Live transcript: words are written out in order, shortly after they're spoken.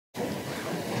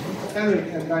Eric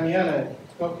and Daniela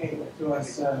talking to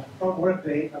us from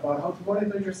Workday about how to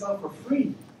monetize yourself for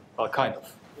free. Well, kind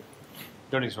of.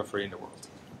 Nothing's for free in the world.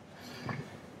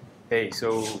 Hey,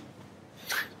 so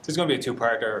this is going to be a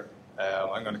two-parter.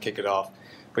 I'm going to kick it off.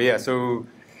 But yeah, so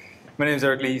my name is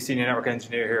Eric Lee, Senior Network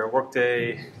Engineer here at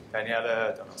Workday.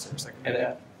 Daniela, don't know, for a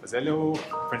second. Hello,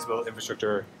 Principal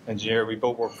Infrastructure Engineer. We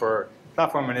both work for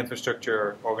Platform and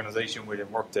Infrastructure Organization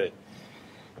within Workday.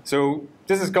 So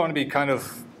this is going to be kind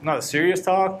of, not a serious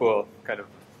talk, but kind of,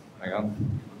 hang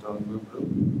on.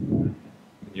 Can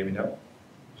you hear me now?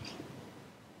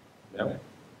 No?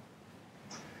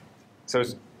 So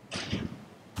it's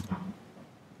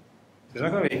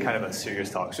not going to be kind of a serious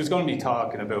talk. It's just going to be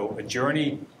talking about a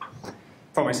journey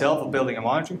for myself of building a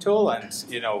monitoring tool. And,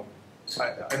 you know,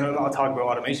 I know a lot of talk about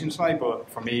automation tonight, but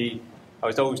for me, I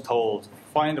was always told,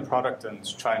 find a product and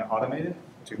try and automate it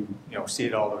to, you know, see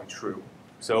it all the way through.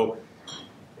 So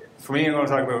for me, I'm going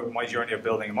to talk about my journey of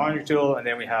building a monitoring tool, and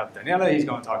then we have Daniela. He's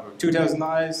going to talk about 2000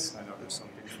 eyes. I know there's some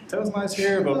people from 2000 eyes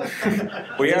here, but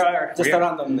we are just a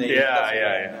random name.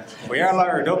 Yeah. We are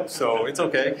layered up, so it's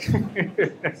okay.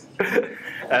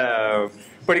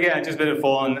 But again, just a bit of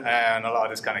fun, and a lot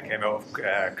of this kind of came out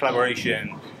of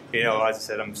collaboration. You know, as I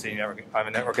said, I'm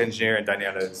a network engineer, and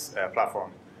Daniela is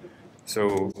platform.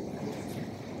 So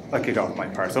I'll kick off my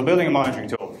part. So building a monitoring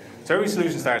tool. So every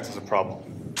solution starts as a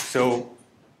problem. So a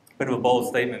bit of a bold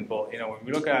statement, but you know, when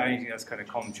we look at anything that's kind of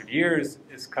come through the years,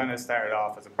 it's kind of started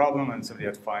off as a problem, and somebody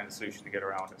had to find a solution to get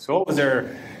around it. So what was their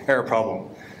problem?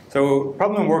 So the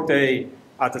problem in Workday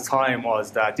at the time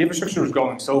was that the infrastructure was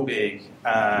growing so big,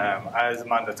 as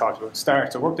Amanda talked about at the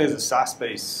start. So Workday is a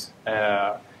SaaS-based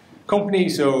company,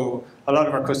 so a lot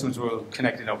of our customers were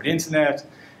connected over the internet.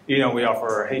 You know, we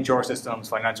offer HR systems,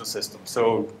 financial systems.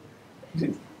 So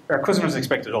our customers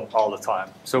expected up all the time.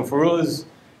 So for us,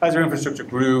 as our infrastructure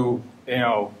grew, you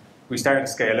know, we started to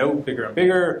scale out bigger and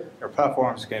bigger. Our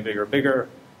platforms became bigger and bigger.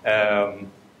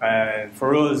 And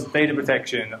for us, data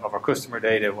protection of our customer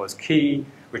data was key,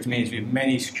 which means we have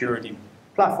many security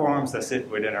platforms that sit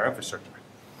within our infrastructure.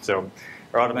 So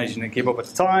our automation didn't keep up at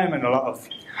the time, and a lot of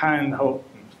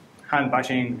hand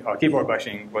bashing or keyboard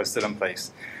bashing was still in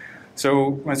place. So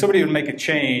when somebody would make a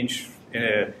change in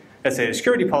a, let's say, a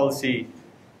security policy,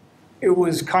 it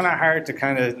was kind of hard to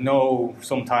kind of know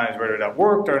sometimes whether that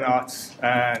worked or not.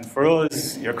 And for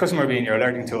us, your customer being your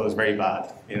alerting tool is very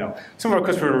bad. You know, some of our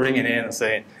customers were ringing in and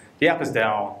saying, the app is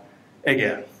down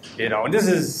again. You know, and this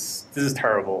is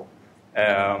terrible.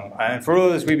 And for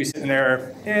us, we'd be sitting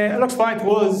there, yeah, it looks fine to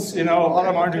us. You know, all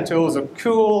our monitoring tools are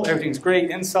cool. Everything's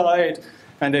great inside.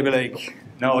 And they'd be like,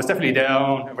 no, it's definitely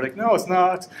down. And we're like, no, it's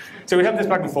not. So we have this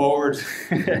back and forward.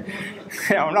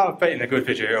 Yeah, I'm not painting a good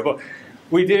picture here, but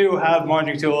we do have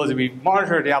monitoring tools, and we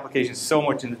monitor the applications so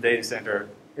much in the data center.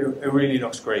 It really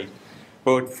looks great.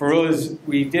 But for us,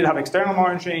 we did have external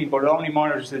monitoring, but it only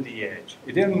monitors to the edge.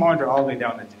 It didn't monitor all the way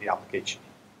down into the application.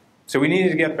 So we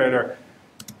needed to get better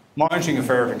monitoring and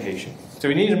verification. So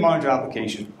we needed to monitor the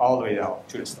application all the way down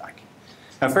through the stack.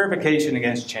 And verification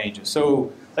against changes.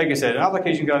 So like I said, an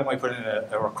application guy might put in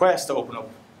a request to open up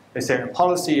a certain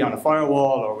policy on a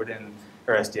firewall or within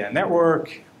our SDN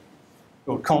network. It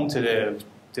would come to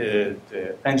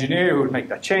the engineer who would make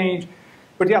that change,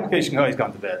 but the application guy's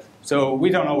gone to bed. So we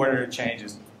don't know whether the change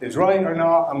is right or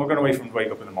not, and we're going to wait for him to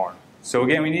wake up in the morning. So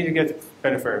again, we need to get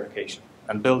better verification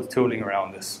and build tooling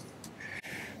around this.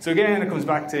 So again, it comes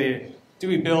back to, do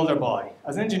we build or buy?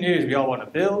 As engineers, we all want to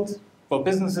build, but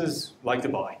businesses like to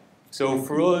buy. So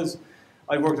for us,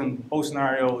 I worked in both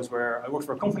scenarios where I worked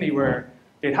for a company where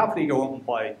they'd happily go out and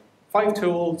buy 5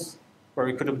 tools, where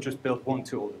we could have just built 1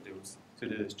 tool to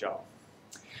do this job.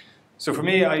 So for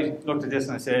me, I looked at this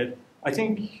and I said, I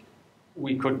think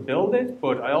we could build it,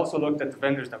 but I also looked at the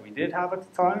vendors that we did have at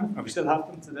the time, and we still have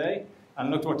them today, and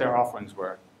looked what their offerings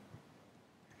were.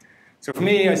 So for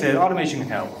me, I said, automation can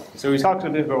help. So we talked a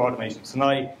bit about automation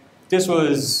tonight. This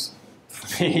was,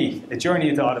 for me, a journey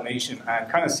into automation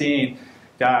and kind of seeing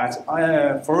that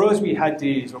for us, we had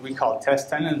these, what we call test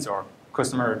tenants or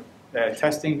customer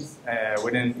testing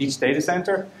within each data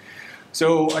center.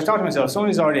 So I thought to myself,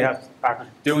 somebody's already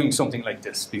doing something like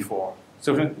this before.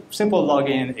 So a simple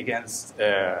login against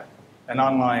an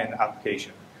online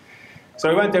application. So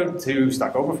I went out to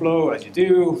Stack Overflow, as you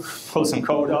do, pull some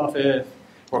code off it,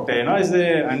 Workday analyzed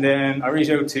it, and then I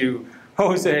reached out to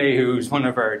Jose, who's one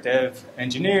of our dev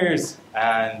engineers,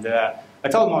 and I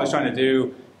told him what I was trying to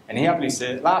do, and he happily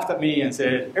laughed at me and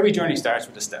said, every journey starts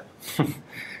with a step.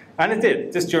 And it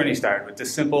did. This journey started with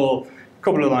this simple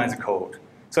couple of lines of code.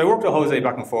 So I worked with Jose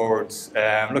back and forwards.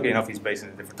 Lucky enough, he's based in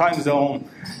a different time zone.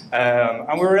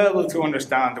 And we were able to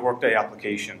understand the Workday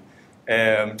application.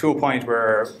 to a point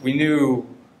where we knew,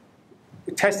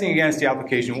 testing against the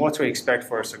application, what to expect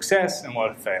for success and what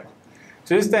to fail.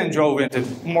 So this then drove into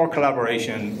more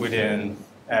collaboration within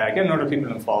getting other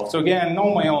people involved. So again,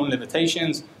 knowing my own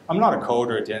limitations, I'm not a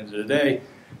coder at the end of the day.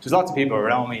 There's lots of people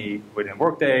around me within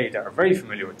Workday that are very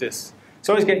familiar with this.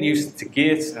 So I was getting used to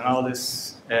Git and all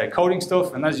this coding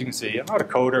stuff, and as you can see, I'm not a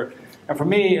coder. And for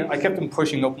me, I kept on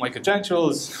pushing up my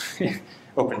credentials,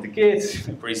 up into Git.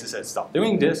 Barista said, stop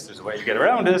doing this, there's a way to get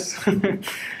around this.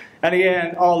 And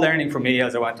again, all learning from me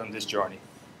as I went on this journey.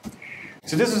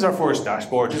 So this is our first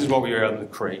dashboard. This is what we were able to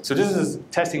create. So this is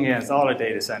testing against all our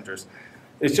data centers.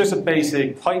 It's just a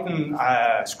basic Python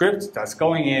script that's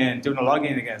going in, doing a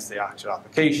login against the actual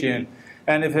application.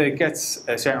 And if it gets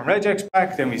a certain regex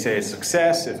back, then we say it's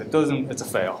success. If it doesn't, it's a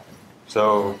fail.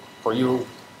 So for you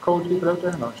code people out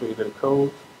there, I'll show you a bit of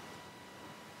code.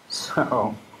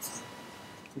 So,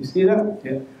 you see that?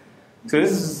 Yeah. So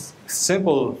this is a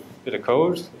simple bit of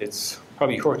code. It's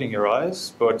probably hurting your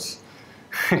eyes, but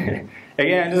again,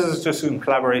 this is just some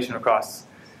collaboration across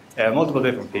multiple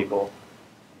different people.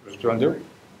 What do you want to do?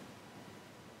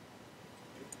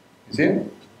 You see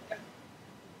it? I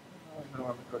don't know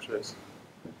where my cursor is.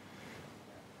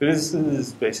 But this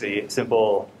is basically a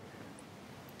simple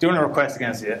doing a request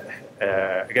against the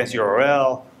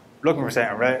URL, looking for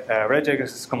certain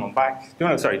regex coming back,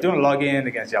 doing a login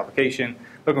against the application,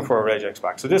 looking for a regex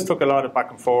back. So this took a lot of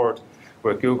back and forth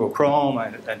with Google Chrome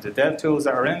and the dev tools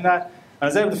that are in that. And I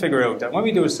was able to figure out that when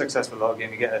we do a successful login,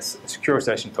 we get a secure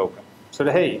session token. So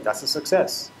that, hey, that's a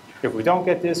success. If we don't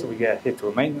get this or we get hit to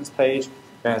a maintenance page,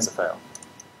 then it's a fail.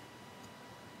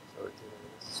 So it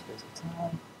is space of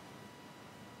time.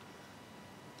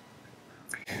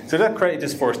 So that created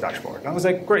this first dashboard. And I was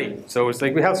like, great. So it's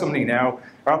like we have something now.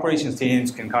 Our operations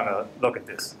teams can kind of look at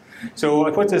this. So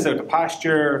I put this out to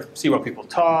pasture, see what people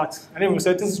thought. And everyone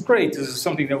said, this is great. This is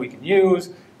something that we can use.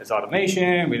 It's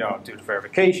automation. We don't do the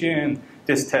verification.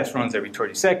 This test runs every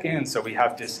 30 seconds. So we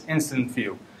have this instant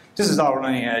view. This is all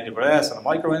running in AWS on a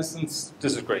micro instance.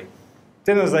 This is great.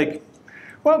 Then I was like,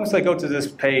 what happens if I go to this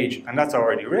page and that's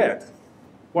already read?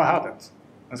 What happens?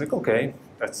 I was like, okay,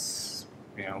 that's,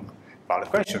 valid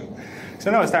question.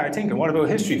 So now I started thinking, what about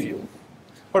history view?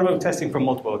 What about testing from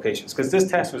multiple locations? Because this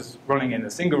test was running in a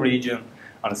single region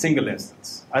on a single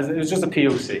instance. It was just a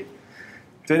POC.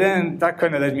 So then that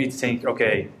kind of led me to think,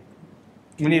 okay,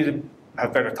 we need to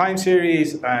have better time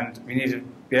series and we need to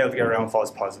be able to get around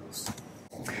false positives.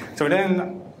 So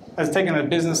then I was taking a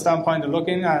business standpoint and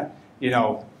looking at,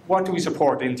 what do we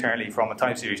support internally from a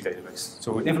time series database?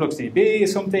 So InfluxDB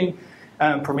is something,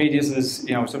 and Prometheus is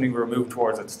something we were moving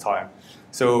towards at the time.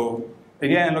 So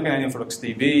again, looking at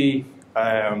InfluxDB,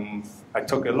 I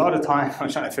took a lot of time on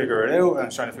trying to figure it out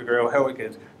and trying to figure out how I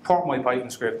could port my Python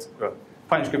script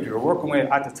we were working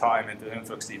with at the time into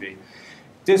InfluxDB.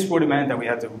 This would have meant that we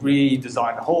had to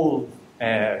redesign the whole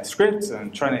script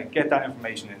and trying to get that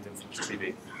information into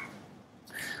InfluxDB.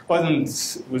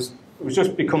 It was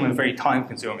just becoming very time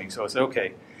consuming. So I said,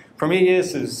 okay,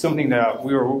 Prometheus is something that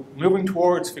we were moving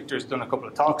towards. Victor's done a couple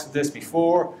of talks of this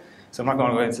before, so I'm not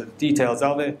going to go into the details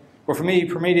of it. But for me,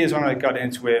 Prometheus, when I got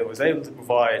into it, was able to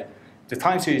provide the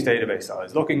time series database that I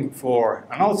was looking for.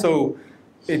 And also,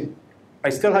 I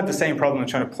still had the same problem of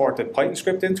trying to port the Python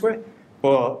script into it.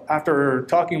 But after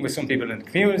talking with some people in the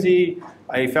community,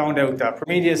 I found out that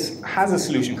Prometheus has a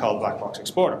solution called Black Box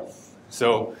Exporter.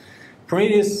 So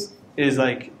Prometheus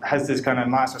has this kind of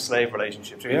master-slave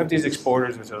relationship. So you have these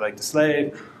exporters which are like the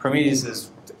slave. Prometheus is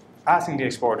asking the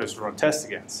exporters to run tests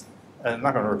against. And I'm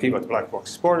not going to repeat what the Black Box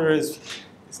Exporter is.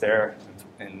 It's there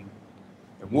in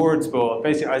words, but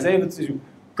basically I was able to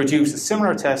produce a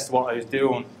similar test to what I was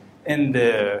doing in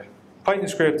the Python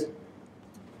script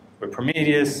with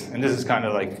Prometheus, and this is kind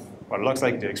of like what it looks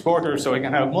like, the exporter. So I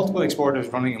can have multiple exporters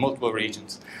running in multiple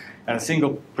regions and a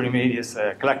single Prometheus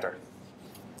collector.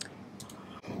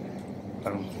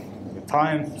 With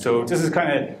time, so this is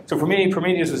so for me,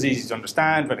 Prometheus was easy to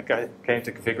understand when it came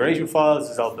to configuration files.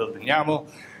 It's all built in YAML,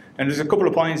 and there's a couple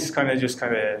of points just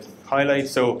highlight.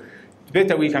 So the bit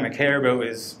that we kind of care about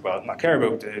is, well, not care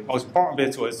about, the most important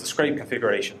bit was the scrape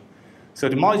configuration. So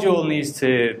the module needs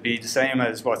to be the same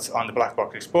as what's on the Black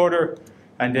Box Exporter,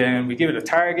 and then we give it a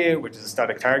target, which is a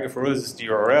static target for us, is the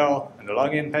URL and the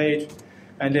login page,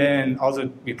 and then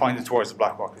also we point it towards the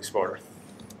Black Box Exporter.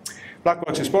 Black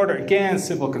Box Exporter, again,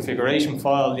 simple configuration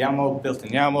file, YAML, built in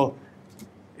YAML.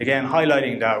 Again,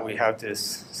 highlighting that we have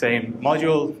this same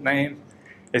module name.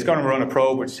 It's going to run a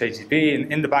probe, which is HTTP,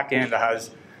 and in the back end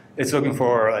it's looking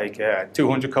for like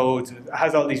 200 codes. It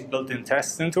has all these built-in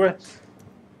tests into it.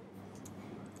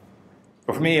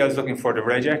 But for me, I was looking for the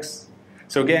regex.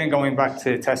 So again, going back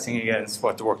to testing against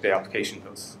what the Workday application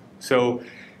does. So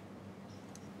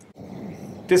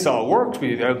this all worked.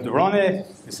 We were able to run it.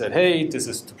 We said, hey, this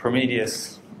is the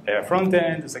Prometheus front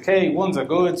end. It's like, hey, ones are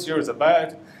good, zeros are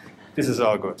bad. This is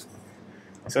all good.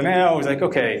 So now I was like,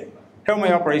 okay, how are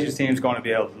my operations teams going to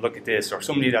be able to look at this, or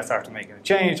somebody that's after making a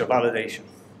change or validation?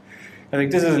 I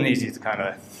think this isn't easy to kind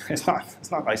of, it's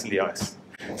not nice in the eyes.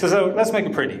 So let's make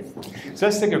it pretty. So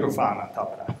let's stick a Grafana on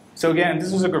top of that. So again,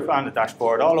 this was a Grafana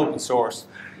dashboard, all open source,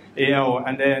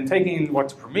 and then taking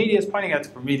what's Prometheus, pointing out the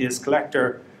Prometheus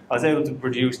collector, I was able to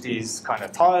produce these kind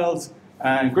of tiles,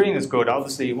 and green is good,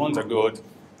 obviously, ones are good,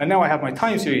 and now I have my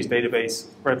time series database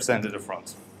represented at the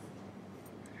front.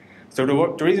 So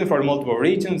the reason for the multiple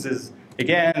regions is,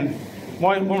 again,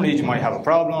 one region might have a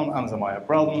problem, Amazon might have a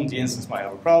problem, the instance might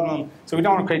have a problem, so we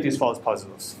don't want to create these false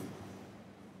positives.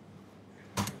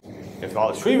 If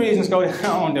all 3 regions go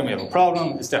down, then we have a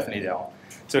problem, it's definitely down.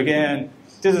 So again,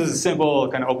 this is a simple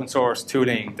kind of open source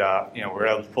tooling that we're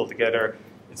able to pull together.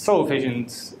 It's so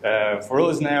efficient for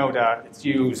us now that it's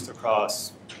used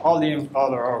across all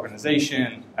our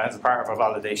organization as a part of our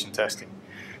validation testing.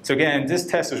 So again, this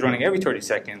test is running every 30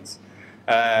 seconds.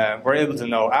 We're able to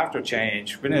know after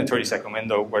change, within a 30-second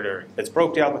window, whether it's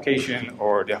broke the application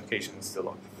or the application is still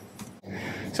up.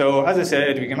 So as I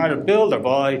said, we can either build or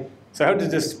buy. So how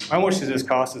much does this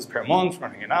cost us per month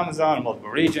running in Amazon in multiple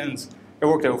regions? It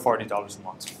worked out $40 a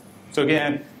month. So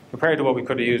again, compared to what we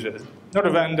could have used with another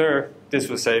vendor, this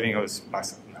was saving us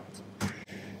massive amounts.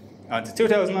 On to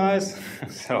 2,000 eyes.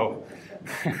 So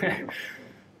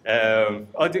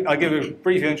I'll give a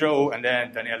brief intro, and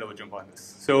then Daniela will jump on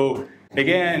this. So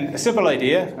again, a simple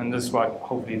idea, and this is what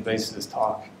hopefully the basis of this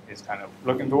talk is kind of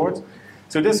looking towards.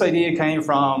 So this idea came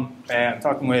from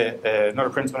talking with another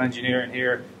principal engineer in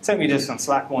here. Sent me this on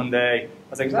Slack one day. I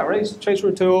was like, is that right?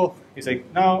 Traceroute tool? He's like,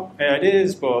 no, it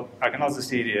is, but I can also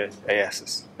see the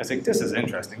ASs. I was like, this is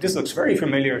interesting. This looks very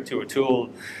familiar to a tool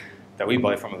that we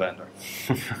buy from a vendor.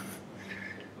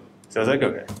 So I was like,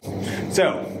 okay.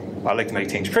 So I like to make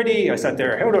things pretty. I sat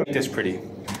there, how do I make this pretty?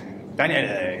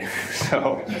 Daniele.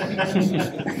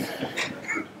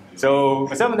 So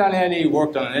myself and Daniele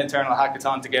worked on an internal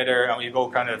hackathon together, and we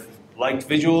both kind of liked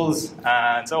visuals.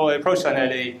 And so I approached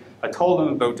Daniele. I told him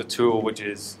about the tool, which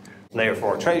is Layer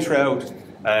 4 Traceroute.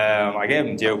 I gave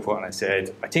him the output, and I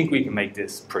said, I think we can make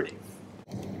this pretty.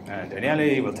 And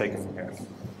Daniele will take it from here.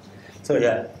 So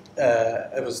yeah,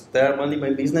 I was there minding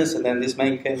my business, and then this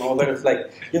man came over. It's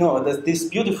like, this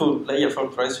beautiful Layer 4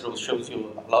 Traceroute shows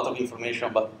you a lot of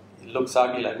information, but it looks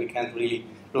ugly. Like we can't really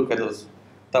look at those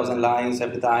 1,000 lines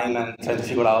every time and try to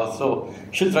figure out. So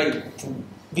you should try to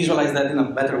visualize that in a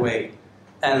better way.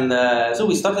 And so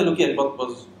we started looking at what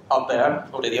was out there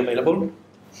already available.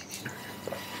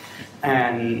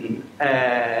 And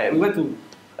we went to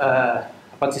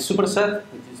Apache Superset,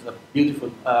 which is a beautiful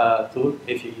tool.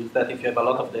 If you use that, if you have a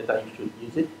lot of data, you should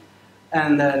use it.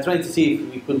 And trying to see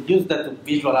if we could use that to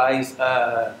visualize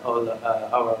all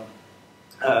our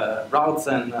routes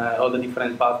and all the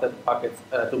different paths that packets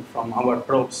took from our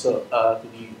probes to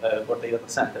the Workday data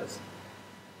centers.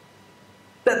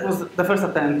 That was the first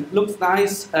attempt. Looks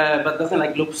nice, but doesn't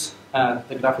like loops.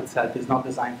 The graph itself is not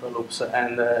designed for loops,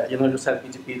 and you know yourself,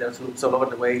 BGP, there's loops all over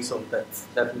the way, so that's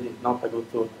definitely not a good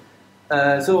tool.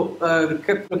 So we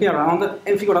kept looking around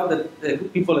and figured out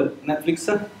that people at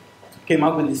Netflix came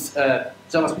up with this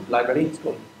JavaScript library. It's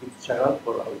called Bitcheral,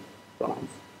 for our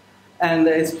pronouns. And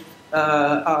it's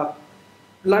a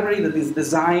library that is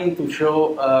designed to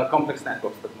show complex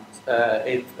networks pretty much.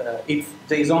 It's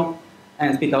JSON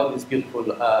and spit out this beautiful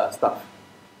stuff.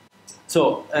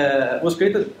 So it was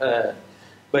created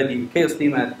by the Chaos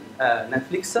team at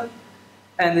Netflix.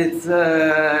 And it's,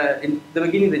 in the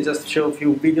beginning they just show a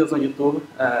few videos on YouTube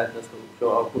just to show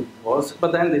how good it was.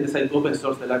 But then they decided to open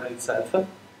source the library itself.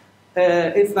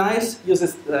 It's nice,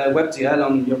 uses WebGL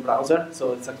on your browser,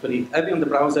 so it's actually heavy on the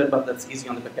browser, but that's easy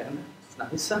on the backend.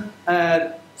 It's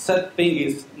nice. Set ping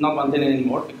is not maintained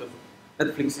anymore because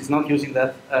Netflix is not using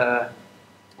that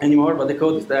anymore, but the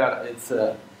code is there. It's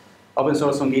open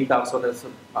source on GitHub, so there's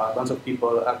a bunch of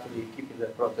people actually keeping the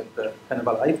project kind of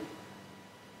alive.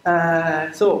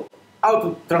 So, how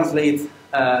to translate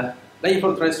Layer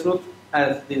 4 Traceroute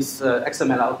as this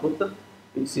XML output,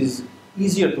 which is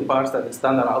easier to parse than the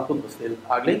standard output, but still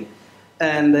ugly.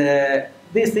 And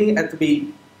this thing had to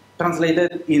be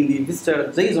translated in the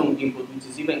visitor JSON input, which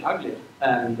is even uglier.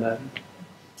 And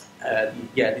the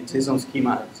JSON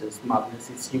schema is just madness,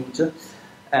 it's huge.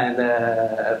 And,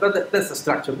 but that's the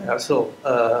structure there, so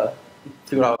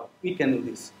figure out we can do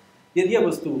this. The idea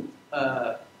was to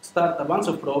start a bunch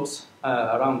of probes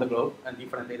around the globe and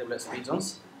different AWS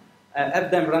regions, have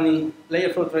them running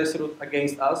layer 4 trace route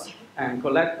against us, and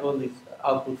collect all this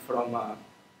output from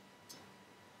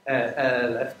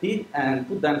LFT and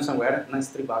put them somewhere in an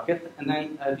S3 bucket, and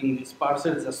then having this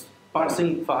parser just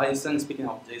parsing files and speaking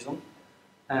of JSON.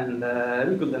 And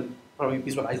we could then probably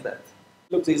visualize that.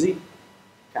 Looks easy,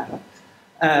 kind of.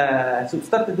 So we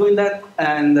started doing that,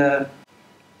 and there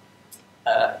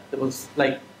was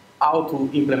like how to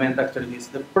implement actually this.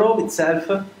 The probe itself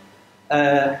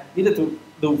needed to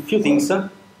do a few things. Run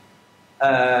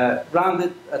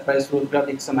it at trace route, grab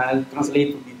the XML,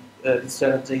 translate to the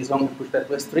shared JSON and push that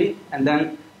to S3, and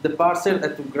then the parser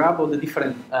had to grab all the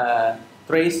different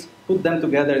traces, put them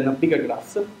together in a bigger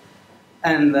graph,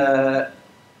 and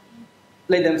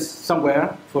lay them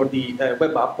somewhere for the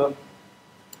web app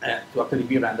to actually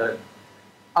be rendered.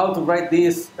 How to write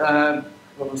this? I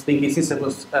was thinking, since it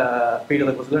was a period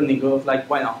I was learning, I was like,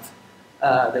 why not?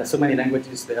 There are so many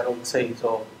languages, they are all the same,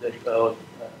 so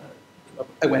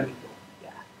I went with it.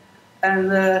 Yeah.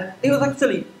 And it was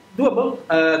actually doable.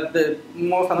 The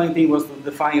most annoying thing was to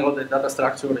define all the data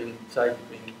structure inside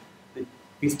between the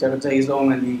pistol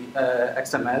JSON and the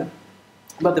XML,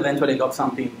 but eventually got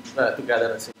something together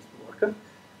that seems to work.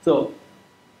 So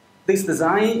this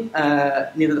design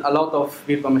needed a lot of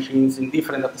virtual machines in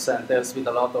different data centers with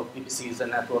a lot of VPCs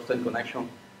and networks and connection.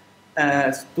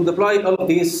 To deploy all of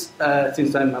this,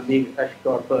 since I'm a big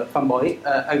HashiCorp fanboy,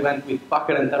 I went with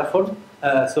Packer and Terraform.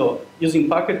 So using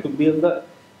Packer to build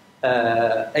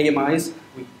AMIs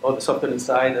with all the software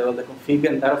inside, all the config,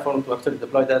 and Terraform to actually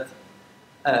deploy that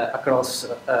across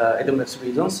AWS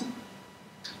regions.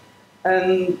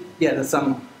 And yeah, there's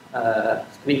some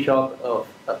screenshot of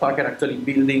Packer actually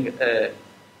building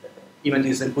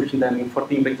images and pushing them in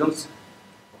 14 regions.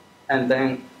 And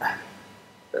then,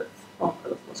 oh, I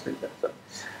lost my screen there. So,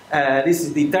 this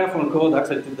is the Terraform code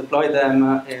actually to deploy them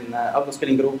in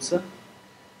auto-scaling groups.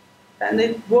 And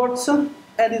it works, and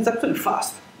it's actually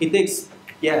fast. It takes,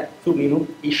 2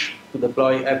 minutes-ish to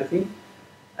deploy everything.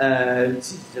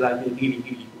 This is like really,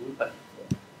 really cool. But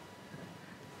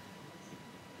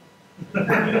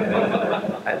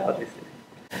I love this.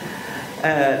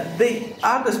 The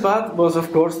hardest part was,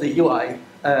 of course, the UI.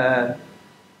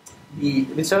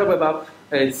 The Server Web App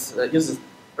uses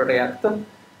React,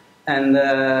 and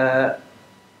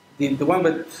the one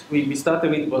that we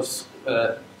started with was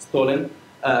stolen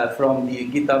from the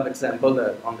GitHub example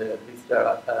on the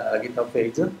GitHub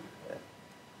page.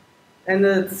 And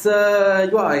it's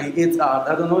UI, it's hard.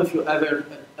 I don't know if you ever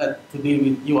had to deal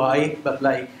with UI, but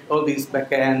like all this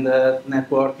backend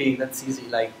networking, that's easy.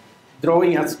 Like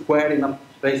drawing a square in a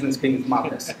JSON screen is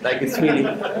madness. Like it's really,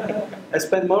 I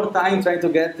spend more time trying to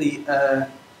get the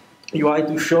UI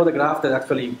to show the graph that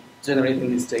actually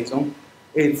generating this JSON.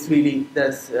 It's really,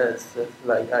 that's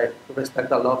like, I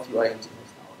respect a lot of UI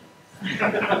engineers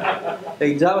now.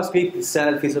 The JavaScript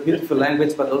itself is a beautiful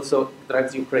language, but also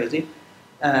drives you crazy.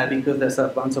 Because there's a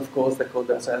bunch of codes that call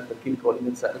themselves, that keep calling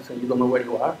themselves, and you don't know where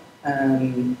you are.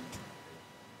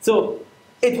 So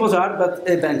it was hard, but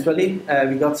eventually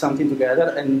we got something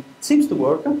together, and it seems to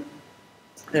work.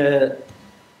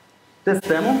 Let's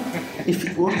demo, if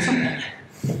it works.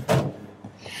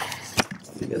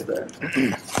 Get there.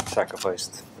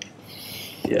 Sacrificed.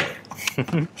 Yeah.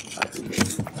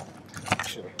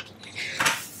 Sure.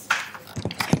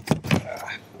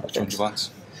 Which one do you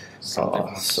want?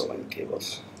 Oh, so many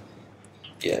cables.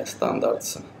 Yeah,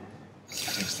 standards.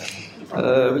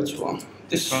 Which one?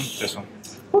 This one? This one.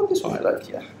 Oh, this one I like,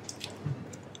 yeah.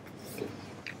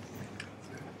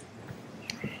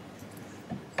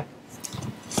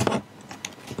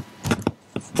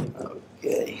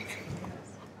 Okay.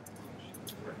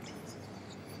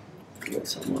 Get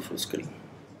some more full screen.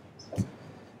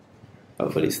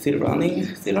 Hopefully it's still running.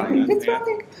 Still running. It's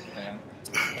running.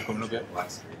 Come look at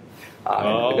what?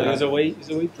 Oh, there's a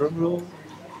wait drum roll.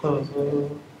 Oh.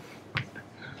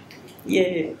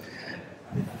 Yeah.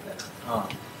 Oh.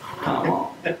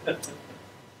 Oh.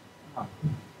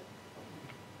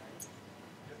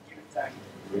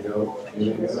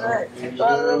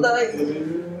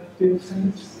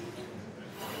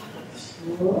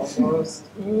 Almost.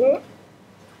 Yeah.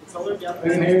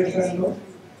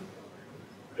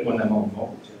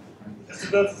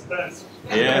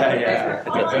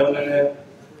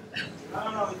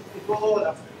 No, it will load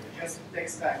up. It just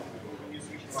takes time when you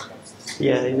switch programs.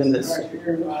 Yeah, even this.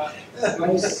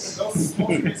 Those small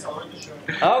screens are already showing.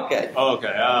 Okay. Oh,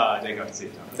 okay. They got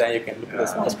it. Then you can look at the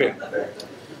small screen.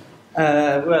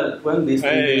 Well, when this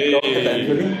will be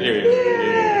eventually.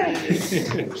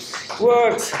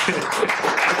 Works.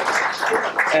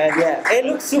 And yeah, it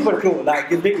looks super cool. Like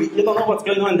you don't know what's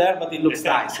going on there, but it looks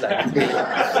nice. Like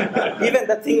even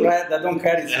that thing red, I don't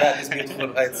care. It's red. It's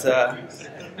beautiful. It's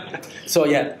so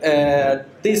yeah.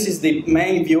 This is the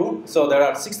main view. So there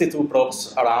are 62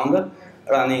 probes around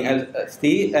running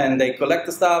LST, and they collect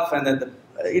the stuff, and then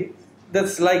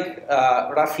that's like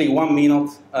roughly 1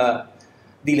 minute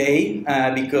delay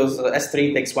because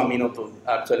S3 takes 1 minute to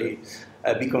actually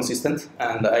be consistent,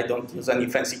 and I don't use any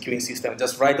fancy queuing system.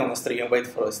 Just write on S3 and wait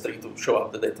for S3 to show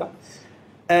up the data.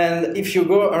 And if you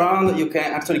go around, you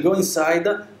can actually go inside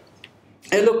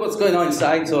and look what's going on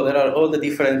inside. So there are all the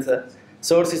different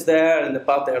sources there and the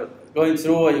path they're going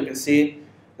through. And you can see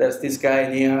there's this guy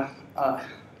in here,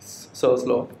 so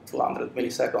slow, 200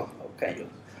 milliseconds. Okay,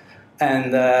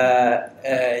 and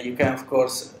you can of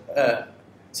course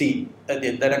see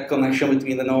the direct connection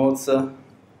between the nodes.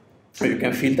 You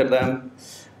can filter them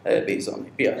based on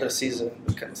IP addresses and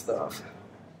that kind of stuff.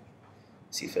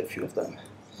 See if a few of them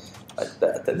like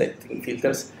that, and then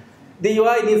filters. The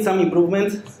UI needs some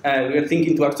improvement. We are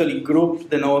thinking to actually group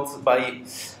the nodes by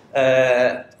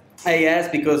AES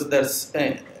because there's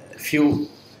a few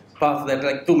paths that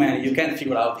are like too many. You can't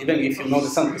figure out. Even if you know that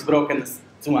something is broken, it's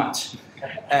too much.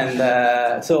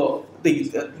 And so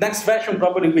the next version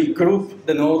probably will group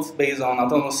the nodes based on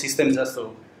autonomous systems just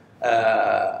so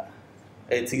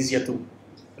it's easier to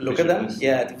look at them,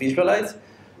 yeah, to visualize.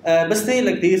 But still,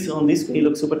 like this on this screen,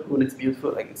 looks super cool. It's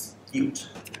beautiful, like it's huge,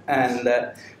 and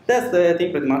that's the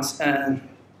thing pretty much. And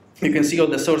you can see all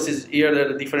the sources here. There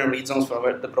are different regions for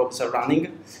where the probes are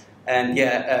running, and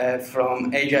yeah,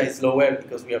 from Asia it's lower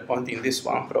because we are pointing this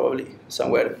one probably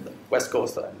somewhere in the west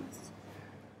coast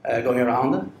and going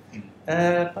around.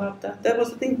 But that was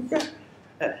the thing.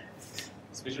 Yeah.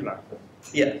 It's visualized.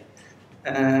 Yeah.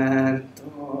 And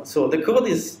so the code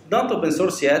is not open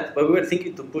source yet, but we were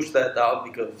thinking to push that out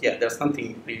because yeah, there's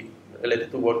something really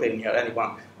related to Workday near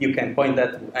anyone. You can point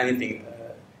that to anything.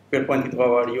 We're pointing to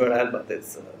our URL, but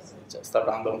it's just a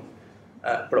random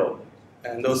probe.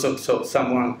 And also, so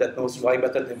someone that knows UI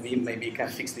better than me maybe can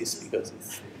fix this because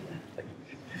it's.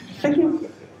 Thank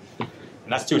you. And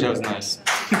that's 2,000 nice.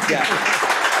 Yeah.